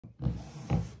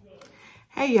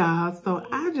Hey y'all, so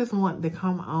I just want to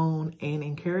come on and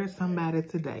encourage somebody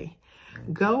today.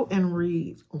 Go and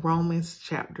read Romans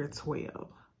chapter 12.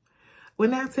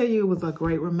 When I tell you it was a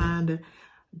great reminder,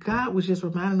 God was just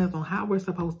reminding us on how we're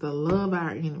supposed to love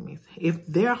our enemies. If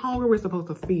they're hungry, we're supposed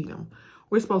to feed them.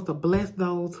 We're supposed to bless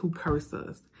those who curse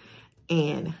us.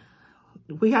 And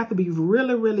we have to be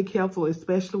really, really careful,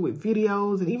 especially with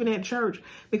videos and even at church,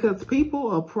 because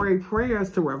people will pray prayers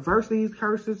to reverse these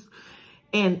curses.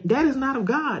 And that is not of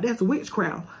God. That's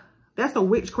witchcraft. That's a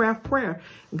witchcraft prayer.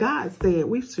 God said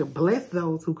we should bless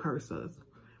those who curse us.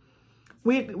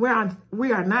 We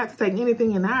are not to take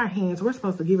anything in our hands. We're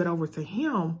supposed to give it over to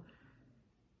him.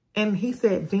 And he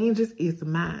said, vengeance is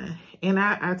mine. And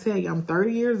I tell you, I'm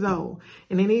 30 years old.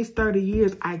 And in these 30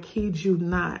 years, I kid you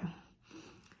not.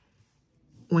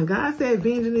 When God said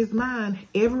vengeance is mine,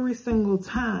 every single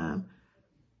time,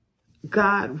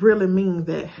 God really means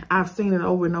that. I've seen it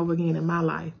over and over again in my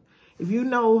life. If you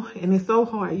know, and it's so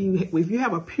hard, if you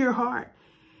have a pure heart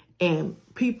and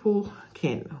people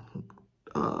can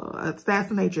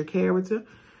assassinate your character,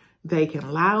 they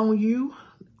can lie on you.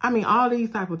 I mean, all these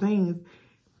type of things,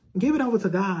 give it over to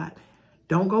God.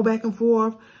 Don't go back and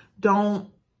forth.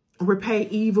 Don't repay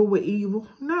evil with evil.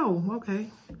 No, okay.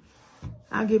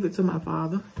 I'll give it to my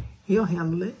Father. He'll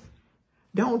handle it.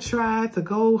 Don't try to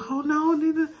go, oh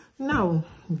no, no,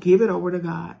 give it over to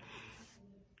God.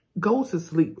 Go to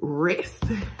sleep, rest.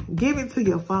 Give it to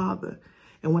your Father.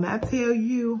 And when I tell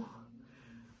you,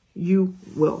 you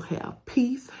will have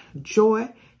peace, joy,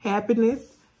 happiness.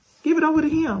 Give it over to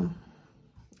him.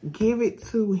 Give it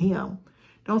to him.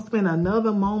 Don't spend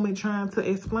another moment trying to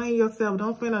explain yourself.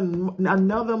 Don't spend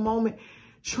another moment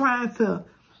trying to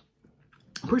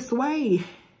persuade.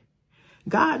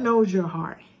 God knows your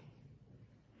heart.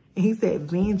 And he said,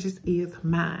 vengeance is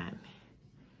mine.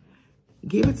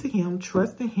 Give it to him.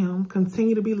 Trust in him.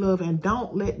 Continue to be loved. And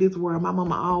don't let this world, my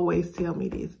mama always tell me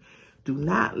this, do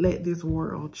not let this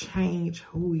world change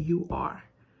who you are.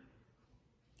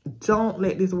 Don't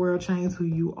let this world change who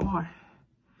you are.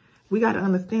 We got to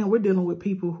understand we're dealing with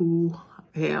people who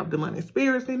have demonic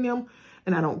spirits in them.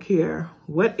 And I don't care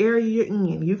what area you're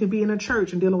in. You can be in a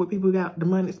church and dealing with people who got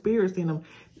demonic spirits in them.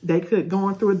 They could go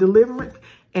on through a deliverance.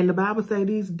 And the Bible says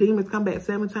these demons come back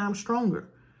 7 times stronger.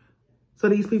 So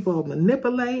these people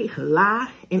manipulate, lie,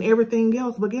 and everything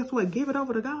else. But guess what? Give it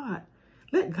over to God.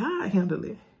 Let God handle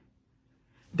it.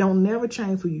 Don't never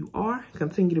change who you are.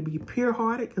 Continue to be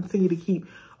pure-hearted. Continue to keep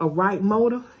a right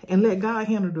motive. And let God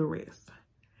handle the rest.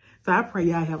 So I pray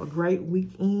y'all have a great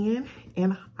weekend.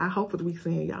 And I hope that we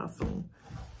see y'all soon.